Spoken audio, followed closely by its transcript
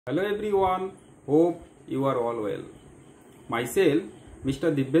Hello everyone, hope you are all well. Myself,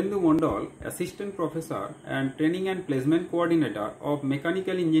 Mr. Dibyendu Mondal, Assistant Professor and Training and Placement Coordinator of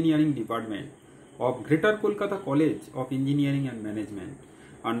Mechanical Engineering Department of Greater Kolkata College of Engineering and Management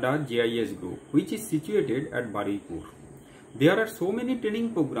under GIS Group, which is situated at Baripur. There are so many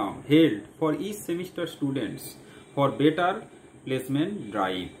training programs held for each semester students for better placement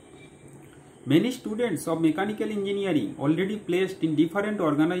drive. Many students of mechanical engineering already placed in different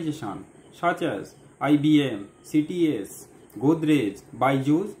organizations such as IBM, CTS, Godrej,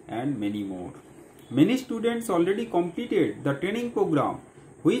 Byju's and many more. Many students already completed the training program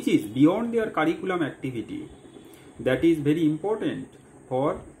which is beyond their curriculum activity. That is very important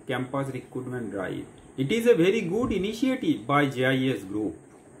for campus recruitment drive. It is a very good initiative by GIS Group.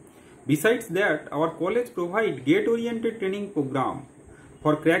 Besides that, our college provides gate-oriented training program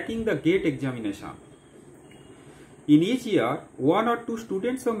for cracking the GATE examination. In each year, 1 or 2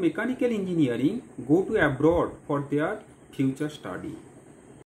 students of mechanical engineering go to abroad for their future study.